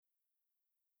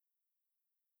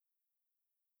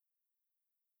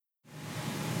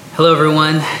Hello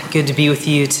everyone, good to be with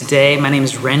you today. My name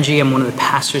is Renji, I'm one of the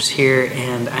pastors here,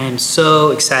 and I am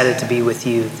so excited to be with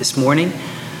you this morning.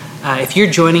 If you're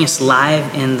joining us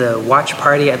live in the watch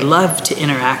party, I'd love to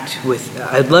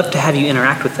have you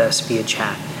interact with us via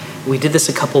chat. We did this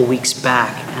a couple weeks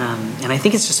back, and I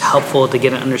think it's just helpful to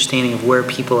get an understanding of where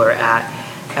people are at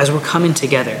as we're coming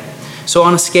together. So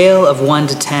on a scale of 1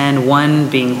 to 10, 1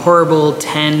 being horrible,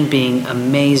 10 being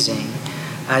amazing,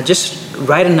 just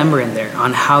write a number in there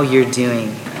on how you're doing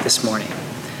this morning.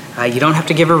 You don't have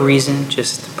to give a reason,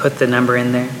 just put the number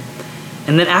in there.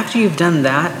 And then after you've done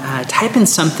that, type in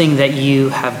something that you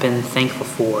have been thankful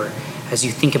for as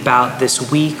you think about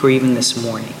this week or even this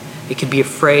morning. It could be a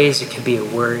phrase, it could be a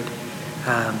word,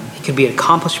 it could be an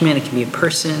accomplishment, it could be a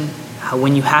person.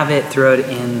 When you have it, throw it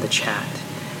in the chat.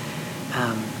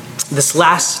 This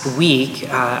last week,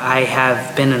 I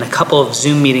have been in a couple of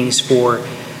Zoom meetings for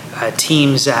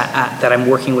teams that I'm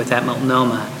working with at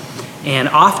Multnomah. And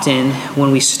often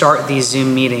when we start these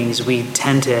Zoom meetings, we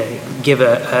tend to give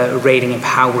a rating of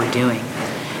how we're doing.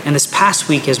 And this past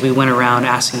week, as we went around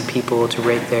asking people to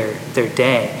rate their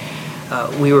day,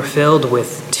 we were filled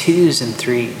with 2s and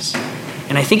 3s.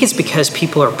 And I think it's because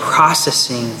people are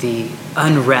processing the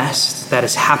unrest that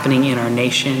is happening in our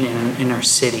nation and in our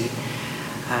city.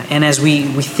 And as we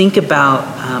think about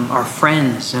our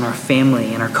friends and our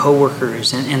family and our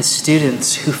coworkers and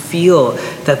students who feel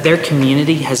that their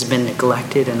community has been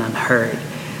neglected and unheard,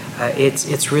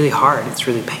 it's really hard, it's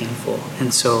really painful.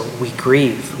 And so we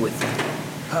grieve with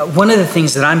them. One of the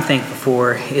things that I'm thankful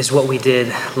for is what we did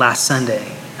last Sunday,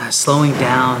 slowing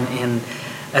down and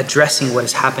addressing what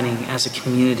is happening as a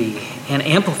community and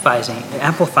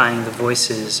amplifying the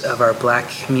voices of our Black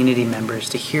community members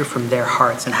to hear from their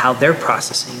hearts and how they're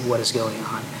processing what is going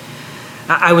on.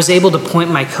 I was able to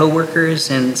point my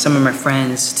coworkers and some of my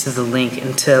friends to the link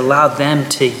and to allow them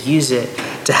to use it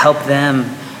to help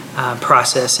them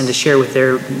process and to share with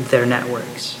their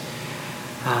networks.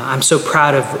 I'm so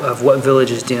proud of what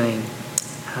Village is doing.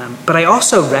 But I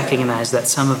also recognize that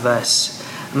some of us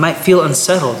might feel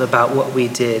unsettled about what we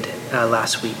did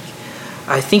last week.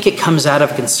 I think it comes out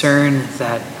of concern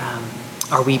that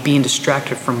are we being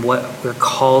distracted from what we're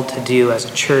called to do as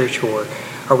a church, or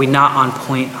are we not on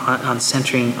point on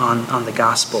centering on the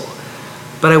gospel?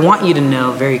 But I want you to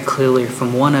know very clearly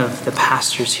from one of the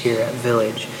pastors here at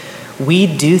Village, we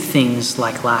do things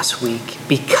like last week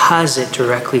because it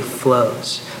directly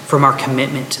flows from our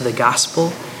commitment to the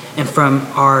gospel and from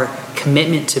our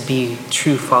commitment to be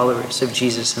true followers of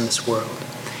Jesus in this world.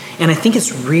 And I think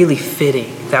it's really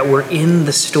fitting that we're in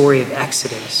the story of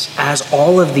Exodus as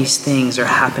all of these things are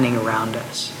happening around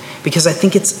us, because I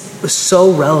think it's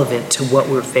so relevant to what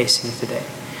we're facing today.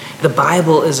 The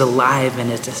Bible is alive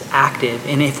and it's active,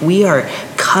 and if we are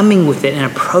coming with it and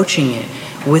approaching it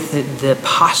with the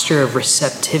posture of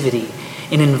receptivity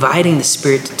and inviting the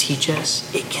Spirit to teach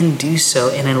us, it can do so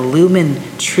and illumine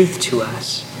truth to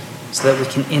us, so that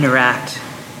we can interact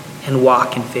and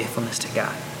walk in faithfulness to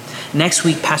God. Next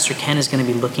week, Pastor Ken is going to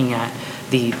be looking at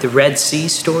the Red Sea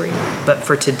story, but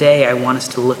for today, I want us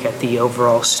to look at the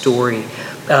overall story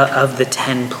of the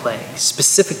 10 plagues,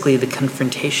 specifically the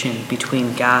confrontation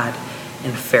between God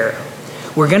and Pharaoh.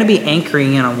 We're going to be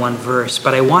anchoring in on one verse,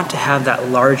 but I want to have that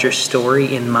larger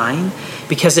story in mind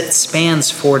because it spans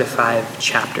 4 to 5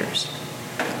 chapters.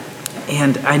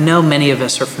 And I know many of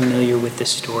us are familiar with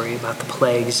this story about the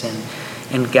plagues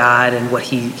and God and what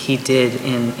he did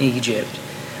in Egypt.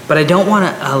 But I don't want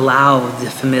to allow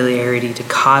the familiarity to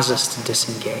cause us to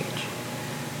disengage.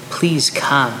 Please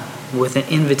come with an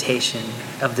invitation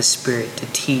of the Spirit to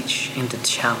teach and to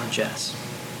challenge us.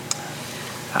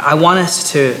 I want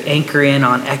us to anchor in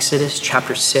on Exodus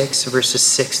chapter 6, verses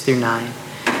 6 through 9,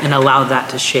 and allow that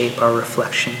to shape our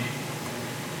reflection.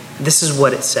 This is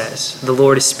what it says. The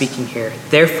Lord is speaking here.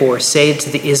 Therefore, say to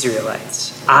the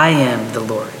Israelites, I am the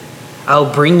Lord. I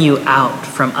will bring you out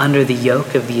from under the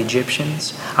yoke of the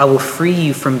Egyptians. I will free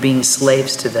you from being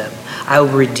slaves to them. I will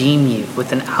redeem you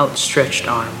with an outstretched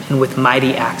arm and with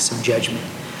mighty acts of judgment.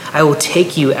 I will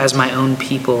take you as my own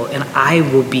people, and I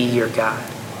will be your God.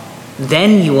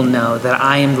 Then you will know that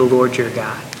I am the Lord your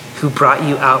God, who brought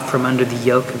you out from under the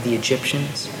yoke of the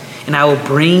Egyptians. And I will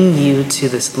bring you to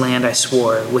this land I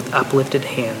swore with uplifted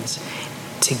hands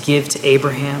to give to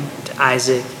Abraham, to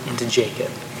Isaac, and to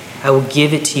Jacob. I will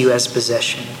give it to you as a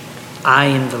possession. I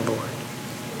am the Lord.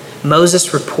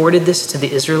 Moses reported this to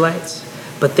the Israelites,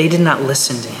 but they did not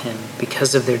listen to him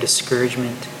because of their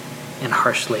discouragement and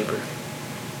harsh labor.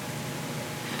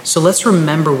 So let's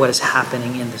remember what is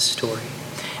happening in this story.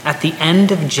 At the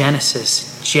end of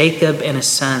Genesis, Jacob and his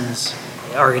sons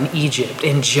are in Egypt,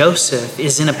 and Joseph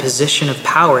is in a position of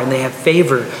power, and they have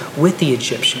favor with the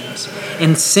Egyptians.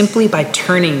 And simply by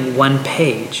turning one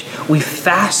page, we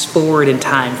fast forward in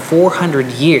time 400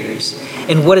 years,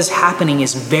 and what is happening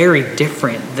is very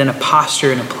different than a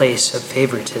posture in a place of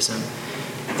favoritism.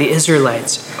 The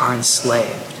Israelites are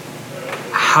enslaved.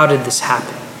 How did this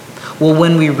happen? Well,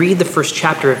 when we read the first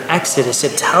chapter of Exodus,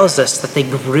 it tells us that they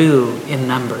grew in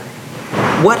number.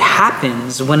 What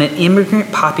happens when an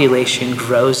immigrant population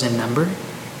grows in number?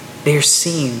 They are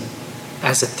seen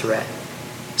as a threat.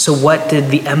 So what did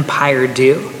the empire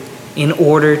do in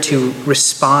order to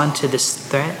respond to this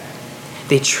threat?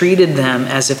 They treated them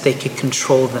as if they could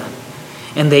control them.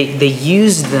 And they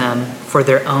used them for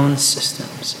their own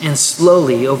systems. And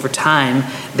slowly, over time,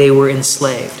 they were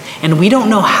enslaved. And we don't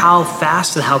know how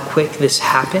fast and how quick this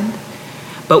happened.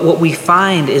 But what we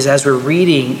find is, as we're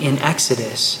reading in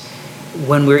Exodus,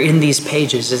 when we're in these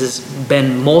pages, it has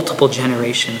been multiple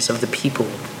generations of the people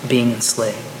being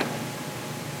enslaved.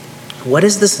 What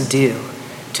does this do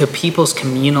to people's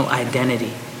communal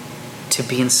identity to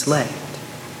be enslaved?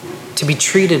 To be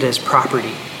treated as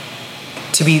property?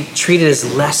 To be treated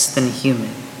as less than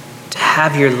human? To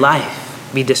have your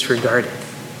life be disregarded?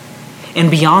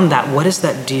 And beyond that, what does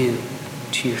that do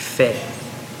to your faith?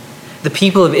 The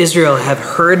people of Israel have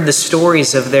heard the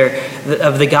stories of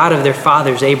the God of their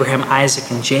fathers, Abraham, Isaac,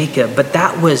 and Jacob, but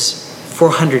that was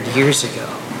 400 years ago.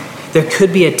 There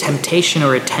could be a temptation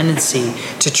or a tendency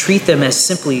to treat them as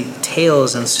simply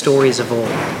tales and stories of old.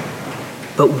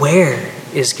 But where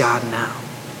is God now?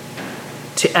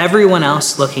 To everyone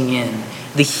else looking in,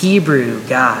 the Hebrew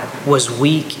God was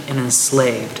weak and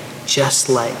enslaved, just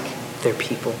like their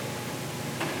people.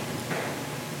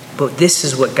 But this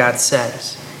is what God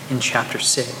says in chapter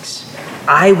 6.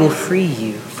 I will free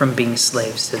you from being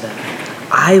slaves to them.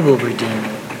 I will redeem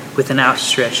you with an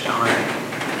outstretched arm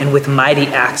and with mighty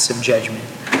acts of judgment.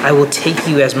 I will take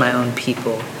you as my own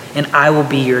people, and I will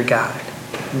be your God.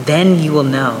 Then you will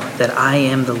know that I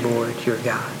am the Lord your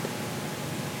God.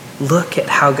 Look at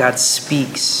how God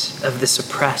speaks of this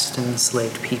oppressed and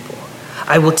enslaved people.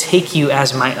 I will take you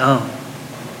as my own.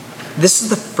 This is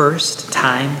the first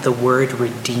time the word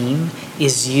redeem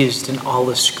is used in all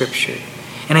of Scripture.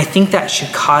 And I think that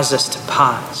should cause us to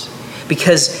pause,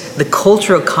 because the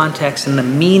cultural context and the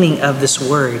meaning of this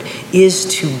word is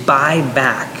to buy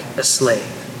back a slave.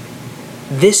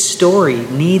 This story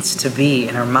needs to be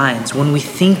in our minds when we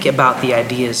think about the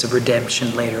ideas of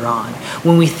redemption later on.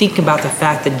 When we think about the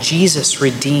fact that Jesus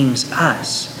redeems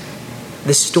us,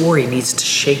 this story needs to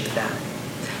shape that.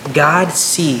 God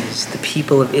sees the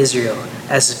people of Israel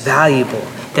as valuable,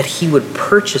 that he would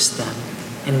purchase them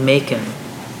and make them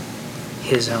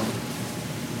his own.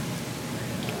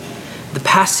 The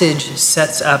passage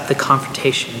sets up the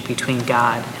confrontation between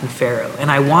God and Pharaoh, and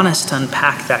I want us to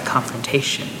unpack that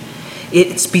confrontation.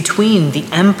 It's between the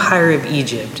empire of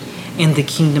Egypt and the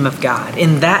kingdom of God.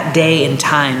 In that day and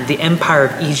time, the empire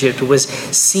of Egypt was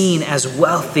seen as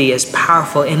wealthy, as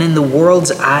powerful, and in the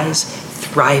world's eyes,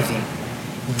 thriving.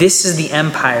 This is the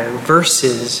empire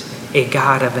versus a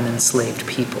God of an enslaved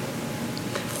people.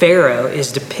 Pharaoh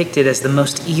is depicted as the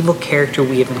most evil character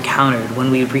we have encountered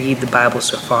when we read the Bible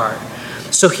so far.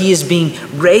 So he is being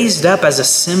raised up as a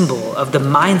symbol of the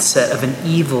mindset of an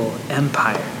evil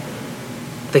empire.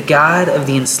 The God of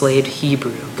the enslaved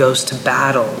Hebrew goes to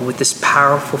battle with this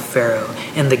powerful Pharaoh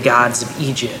and the gods of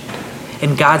Egypt.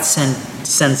 And God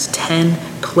sends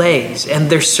 10 plagues, and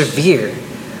they're severe,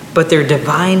 but they're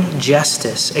divine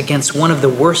justice against one of the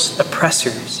worst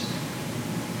oppressors.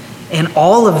 And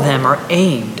all of them are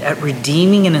aimed at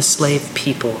redeeming an enslaved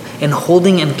people and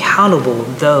holding accountable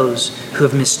those who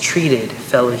have mistreated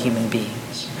fellow human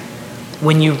beings.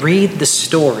 When you read the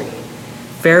story,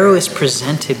 Pharaoh is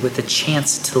presented with a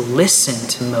chance to listen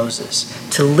to Moses,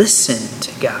 to listen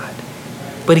to God,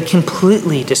 but he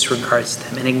completely disregards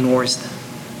them and ignores them.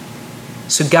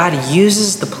 So God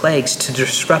uses the plagues to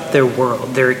disrupt their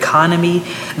world, their economy,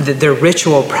 their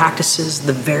ritual practices,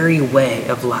 the very way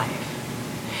of life.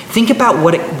 Think about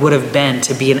what it would have been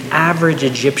to be an average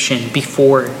Egyptian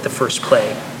before the first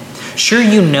plague. Sure,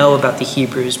 you know about the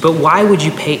Hebrews, but why would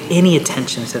you pay any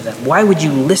attention to them? Why would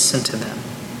you listen to them?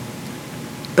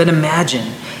 But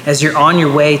imagine as you're on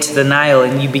your way to the Nile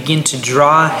and you begin to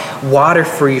draw water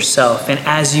for yourself, and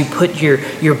as you put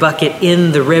your bucket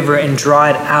in the river and draw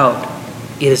it out,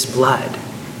 it is blood.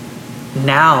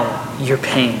 Now you're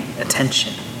paying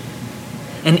attention.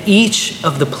 And each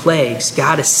of the plagues,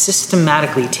 God is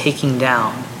systematically taking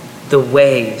down the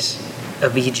ways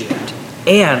of Egypt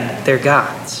and their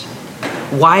gods.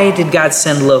 Why did God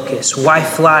send locusts? Why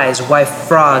flies? Why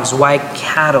frogs? Why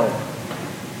cattle?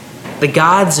 The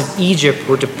gods of Egypt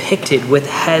were depicted with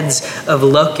heads of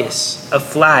locusts, of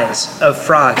flies, of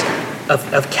frogs,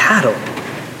 of cattle.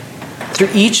 Through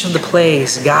each of the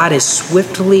plagues, God is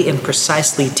swiftly and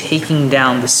precisely taking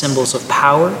down the symbols of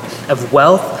power, of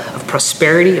wealth, of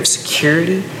prosperity, of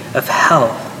security, of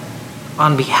health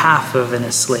on behalf of an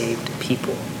enslaved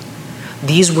people.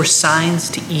 These were signs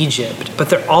to Egypt, but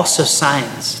they're also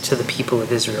signs to the people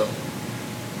of Israel.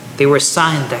 They were a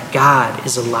sign that God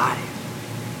is alive,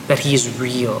 that he is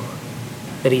real,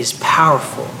 that he is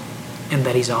powerful, and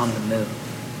that he's on the move.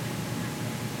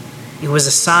 It was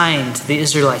a sign to the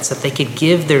Israelites that they could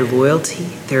give their loyalty,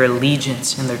 their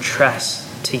allegiance, and their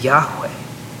trust to Yahweh.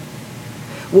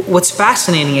 What's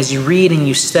fascinating as you read and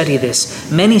you study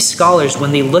this, many scholars,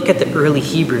 when they look at the early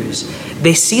Hebrews,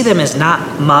 they see them as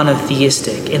not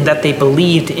monotheistic in that they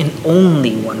believed in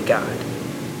only one God.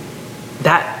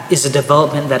 That is a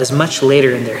development that is much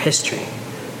later in their history.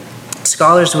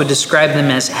 Scholars would describe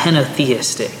them as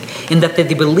henotheistic in that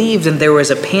they believed that there was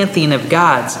a pantheon of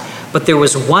gods, but there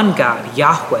was one God,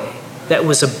 Yahweh, that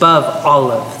was above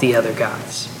all of the other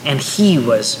gods, and he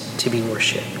was to be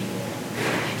worshipped.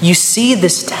 You see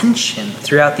this tension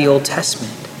throughout the Old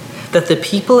Testament, that the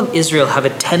people of Israel have a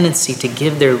tendency to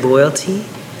give their loyalty,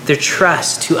 their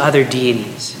trust to other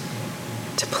deities,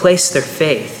 to place their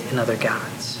faith in other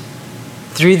gods.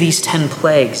 Through these 10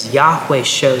 plagues, Yahweh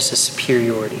shows his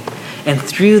superiority, and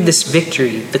through this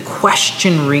victory, the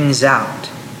question rings out: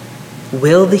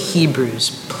 will the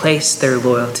Hebrews place their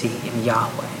loyalty in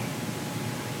Yahweh?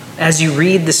 As you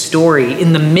read the story,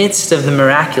 in the midst of the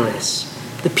miraculous,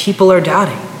 the people are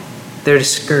doubting. They're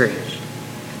discouraged.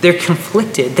 They're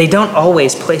conflicted. They don't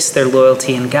always place their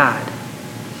loyalty in God.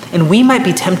 And we might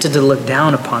be tempted to look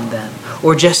down upon them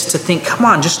or just to think, come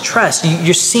on, just trust.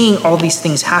 You're seeing all these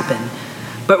things happen.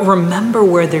 But remember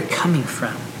where they're coming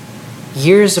from.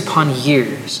 Years upon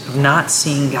years of not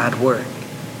seeing God work.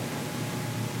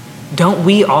 Don't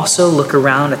we also look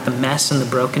around at the mess and the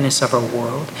brokenness of our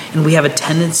world, and we have a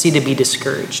tendency to be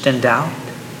discouraged and doubt?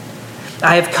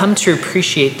 I have come to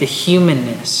appreciate the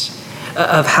humanness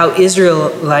of how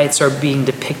Israelites are being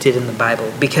depicted in the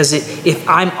Bible, because if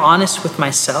I'm honest with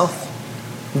myself,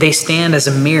 they stand as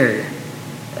a mirror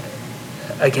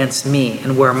against me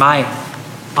and where my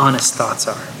honest thoughts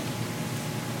are.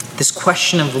 This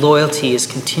question of loyalty is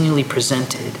continually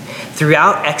presented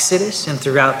throughout Exodus and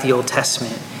throughout the Old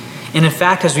Testament. And in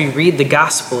fact, as we read the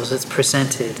Gospels, it's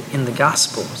presented in the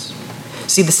Gospels.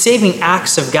 See, the saving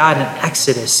acts of God in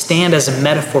Exodus stand as a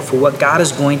metaphor for what God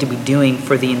is going to be doing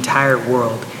for the entire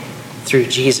world through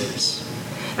Jesus.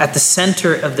 At the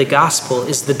center of the gospel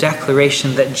is the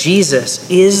declaration that Jesus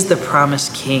is the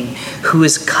promised king who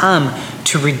has come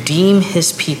to redeem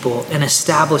his people and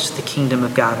establish the kingdom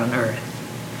of God on earth.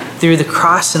 Through the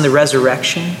cross and the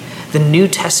resurrection, the New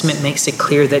Testament makes it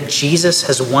clear that Jesus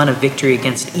has won a victory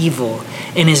against evil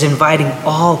and is inviting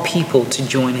all people to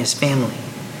join his family.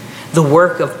 The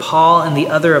work of Paul and the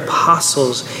other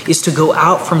apostles is to go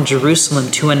out from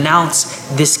Jerusalem to announce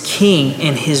this king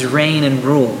and his reign and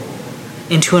rule,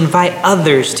 and to invite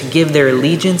others to give their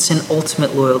allegiance and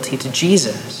ultimate loyalty to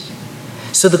Jesus.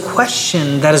 So the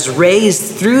question that is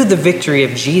raised through the victory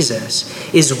of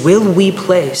Jesus is, will we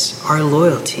place our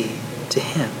loyalty to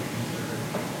him?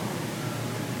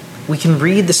 We can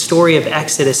read the story of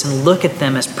Exodus and look at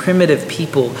them as primitive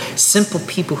people, simple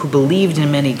people who believed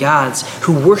in many gods,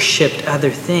 who worshiped other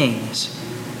things.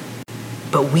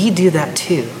 But we do that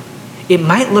too. It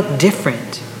might look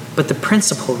different, but the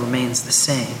principle remains the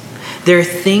same. There are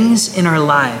things in our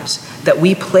lives that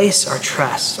we place our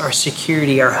trust, our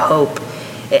security, our hope,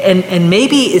 and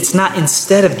maybe it's not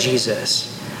instead of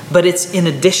Jesus, but it's in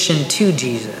addition to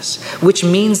Jesus, which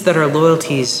means that our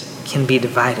loyalties can be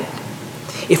divided.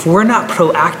 If we're not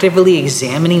proactively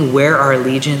examining where our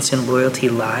allegiance and loyalty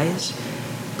lies,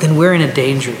 then we're in a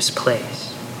dangerous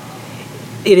place.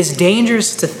 It is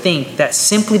dangerous to think that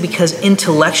simply because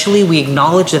intellectually we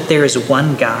acknowledge that there is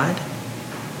one God,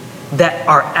 that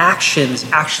our actions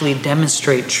actually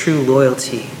demonstrate true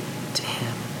loyalty to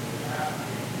him.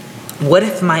 What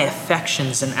if my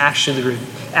affections and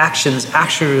actions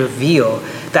actually reveal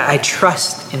that I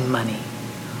trust in money,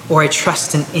 or I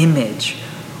trust in image,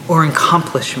 or in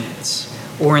accomplishments,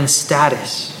 or in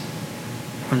status,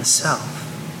 or in self?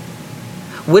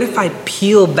 What if I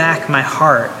peel back my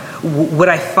heart? Would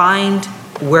I find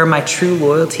where my true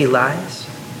loyalty lies?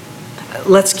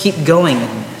 Let's keep going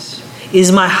in this.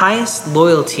 Is my highest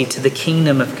loyalty to the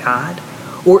kingdom of God,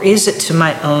 or is it to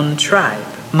my own tribe,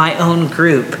 my own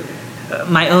group,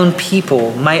 my own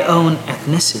people, my own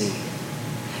ethnicity?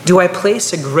 Do I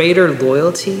place a greater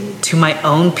loyalty to my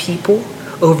own people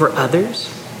over others?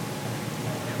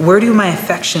 Where do my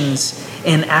affections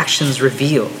and actions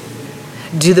reveal?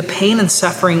 Do the pain and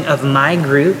suffering of my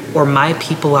group or my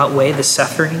people outweigh the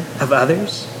suffering of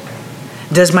others?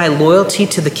 Does my loyalty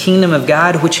to the kingdom of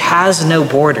God, which has no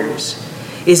borders,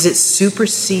 is it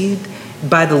superseded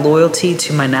by the loyalty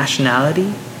to my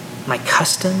nationality, my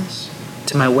customs,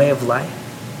 to my way of life?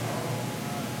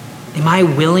 Am I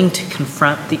willing to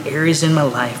confront the areas in my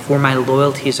life where my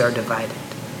loyalties are divided?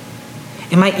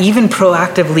 Am I even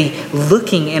proactively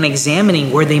looking and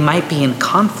examining where they might be in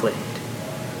conflict?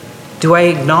 Do I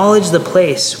acknowledge the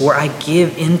place where I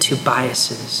give into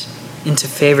biases, into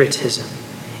favoritism,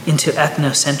 into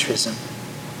ethnocentrism?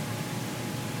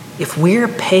 If we're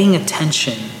paying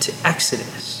attention to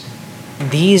Exodus,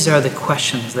 these are the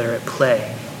questions that are at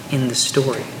play in the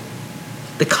story.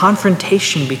 The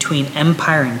confrontation between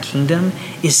empire and kingdom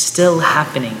is still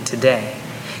happening today.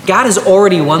 God has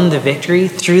already won the victory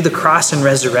through the cross and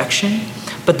resurrection,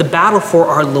 but the battle for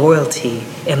our loyalty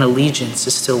and allegiance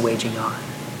is still waging on.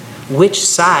 Which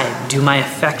side do my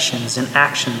affections and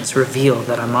actions reveal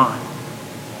that I'm on?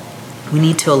 We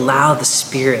need to allow the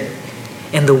Spirit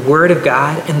and the Word of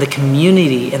God and the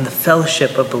community and the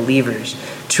fellowship of believers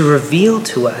to reveal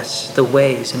to us the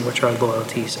ways in which our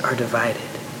loyalties are divided.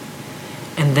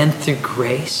 And then through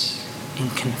grace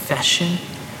and confession,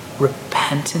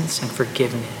 repentance and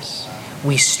forgiveness,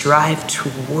 we strive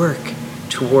to work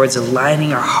towards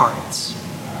aligning our hearts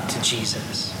to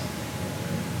Jesus.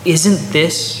 Isn't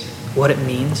this what it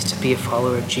means to be a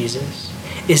follower of Jesus?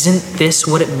 Isn't this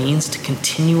what it means to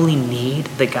continually need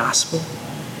the gospel?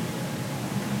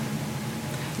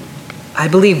 I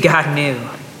believe God knew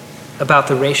about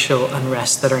the racial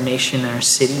unrest that our nation and our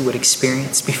city would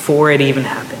experience before it even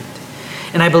happened.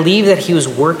 And I believe that he was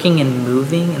working and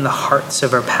moving in the hearts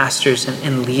of our pastors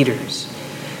and leaders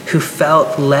who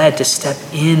felt led to step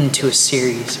into a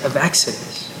series of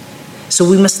Exodus. So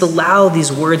we must allow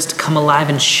these words to come alive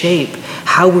and shape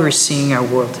how we're seeing our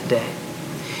world today.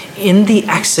 In the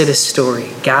Exodus story,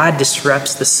 God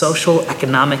disrupts the social,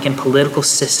 economic, and political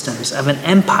systems of an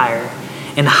empire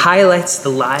and highlights the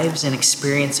lives and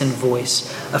experience and voice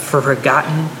of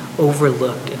forgotten,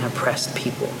 overlooked, and oppressed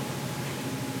people.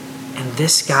 And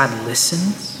this God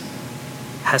listens,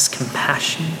 has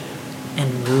compassion,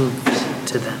 and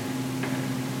moves to them.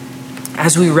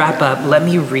 As we wrap up, let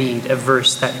me read a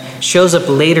verse that shows up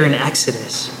later in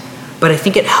Exodus, but I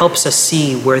think it helps us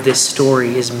see where this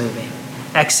story is moving.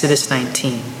 Exodus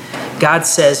 19. God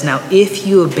says, "Now if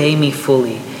you obey me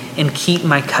fully and keep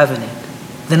my covenant,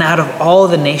 then out of all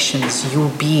the nations you will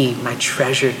be my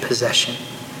treasured possession.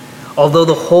 Although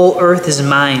the whole earth is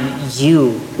mine,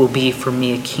 you will be for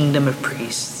me a kingdom of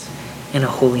priests and a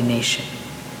holy nation."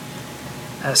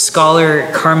 Scholar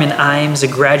Carmen Imes, a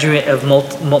graduate of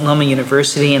Multnomah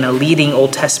University and a leading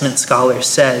Old Testament scholar,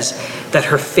 says that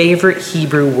her favorite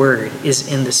Hebrew word is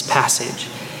in this passage.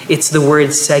 It's the word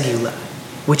segula,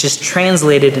 which is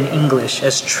translated in English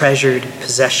as treasured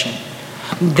possession.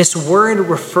 This word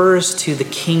refers to the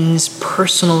king's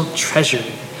personal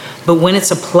treasury, but when it's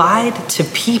applied to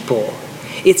people,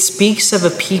 it speaks of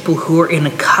a people who are in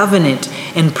a covenant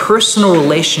and personal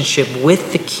relationship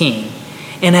with the king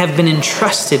and have been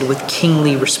entrusted with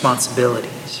kingly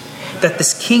responsibilities. That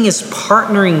this king is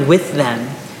partnering with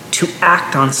them to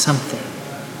act on something.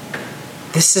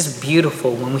 This is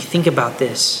beautiful when we think about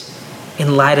this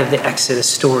in light of the Exodus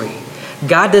story.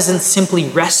 God doesn't simply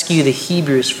rescue the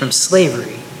Hebrews from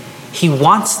slavery. He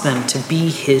wants them to be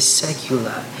his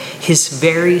segula, his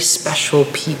very special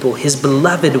people, his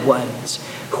beloved ones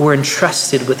who are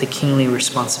entrusted with a kingly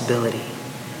responsibility.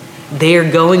 They are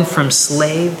going from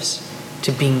slaves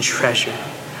to being treasured,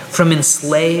 from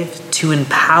enslaved to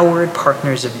empowered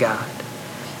partners of God.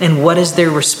 And what is their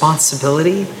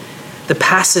responsibility? The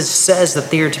passage says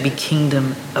that they are to be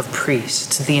kingdom of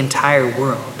priests to the entire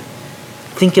world.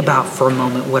 Think about for a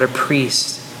moment what a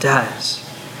priest does.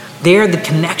 They are the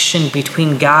connection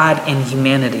between God and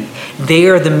humanity. They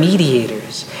are the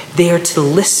mediators. They are to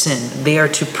listen. They are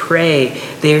to pray.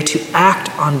 They are to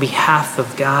act on behalf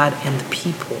of God and the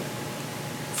people.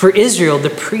 For Israel,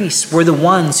 the priests were the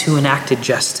ones who enacted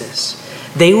justice.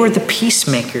 They were the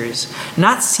peacemakers,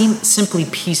 not simply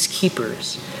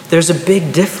peacekeepers. There's a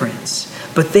big difference,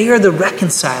 but they are the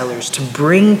reconcilers to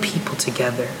bring people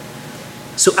together.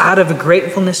 So out of a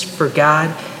gratefulness for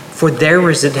God, for their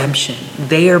redemption,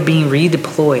 they are being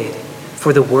redeployed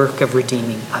for the work of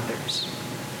redeeming others.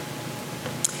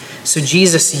 So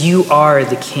Jesus, you are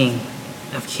the King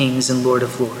of kings and Lord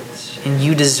of lords, and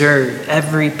you deserve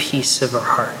every piece of our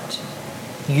heart.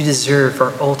 You deserve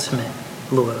our ultimate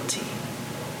loyalty.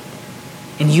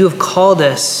 And you have called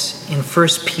us in 1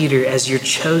 Peter as your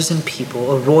chosen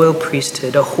people, a royal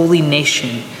priesthood, a holy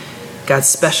nation, God's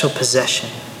special possession,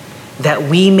 that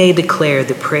we may declare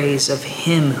the praise of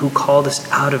him who called us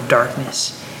out of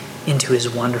darkness into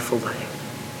his wonderful light.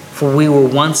 For we were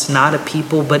once not a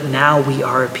people, but now we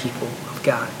are a people of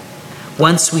God.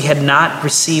 Once we had not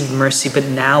received mercy, but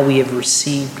now we have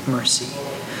received mercy.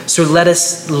 So let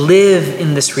us live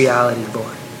in this reality,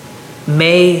 Lord.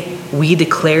 May we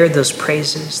declare those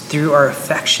praises through our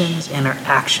affections and our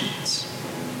actions.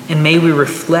 And may we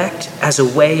reflect as a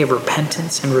way of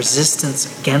repentance and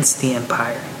resistance against the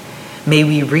empire. May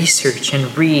we research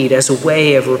and read as a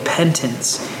way of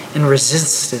repentance and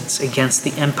resistance against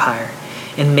the empire.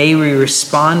 And may we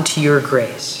respond to your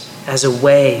grace as a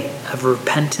way of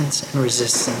repentance and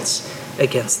resistance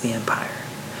against the empire.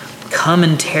 Come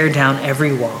and tear down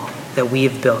every wall that we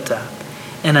have built up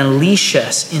and unleash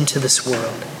us into this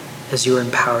world as your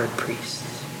empowered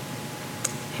priests.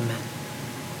 Amen.